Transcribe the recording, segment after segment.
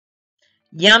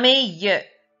Yummy Yurt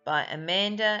by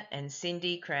Amanda and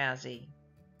Cindy Krause.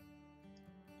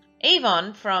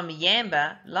 Yvonne from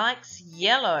Yamba likes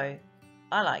yellow.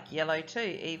 I like yellow too,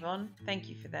 Yvonne. Thank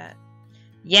you for that.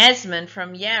 Yasmin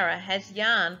from Yarra has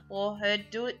yarn for her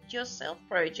do-it-yourself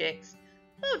projects.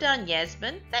 Well done,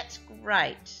 Yasmin. That's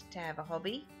great to have a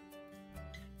hobby.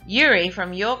 Yuri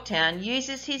from Yorktown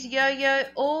uses his yo-yo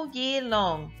all year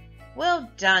long.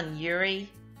 Well done, Yuri.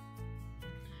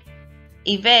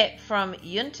 Yvette from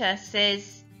Yunta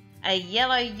says, a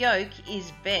yellow yoke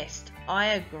is best. I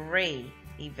agree,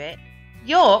 Yvette.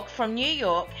 York from New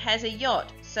York has a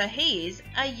yacht, so he is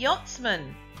a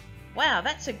yachtsman. Wow,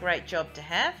 that's a great job to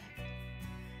have.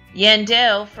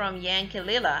 Yandel from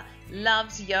Yankalilla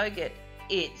loves yogurt.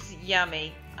 It's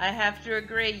yummy. I have to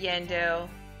agree, Yandel.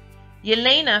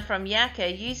 Yelena from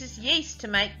Yakka uses yeast to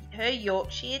make her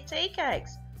Yorkshire tea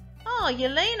cakes. Oh,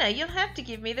 Yelena, you'll have to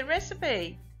give me the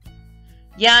recipe.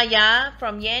 Yaya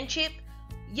from Yanchip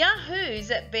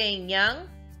yahoos at being young.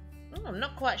 I'm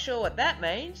not quite sure what that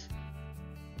means.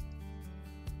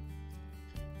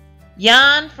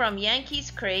 Yarn from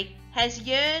Yankees Creek has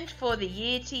yearned for the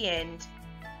year to end.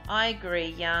 I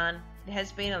agree, Yarn. It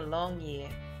has been a long year.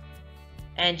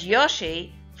 And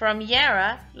Yoshi from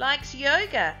Yarra likes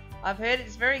yoga. I've heard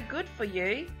it's very good for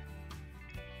you.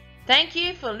 Thank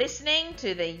you for listening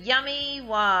to the Yummy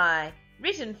Why,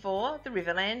 written for the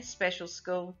Riverland Special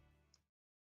School.